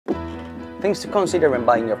Things to consider when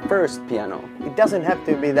buying your first piano. It doesn't have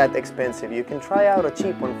to be that expensive. You can try out a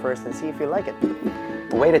cheap one first and see if you like it.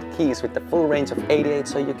 Weighted keys with the full range of 88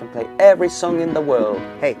 so you can play every song in the world.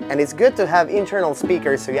 Hey, and it's good to have internal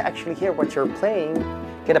speakers so you actually hear what you're playing.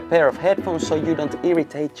 Get a pair of headphones so you don't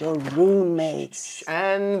irritate your roommates.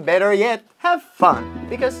 And better yet, have fun!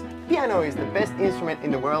 Because piano is the best instrument in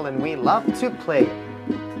the world and we love to play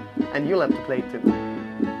it. And you love to play it too.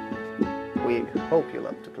 We hope you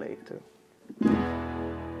love to play it too.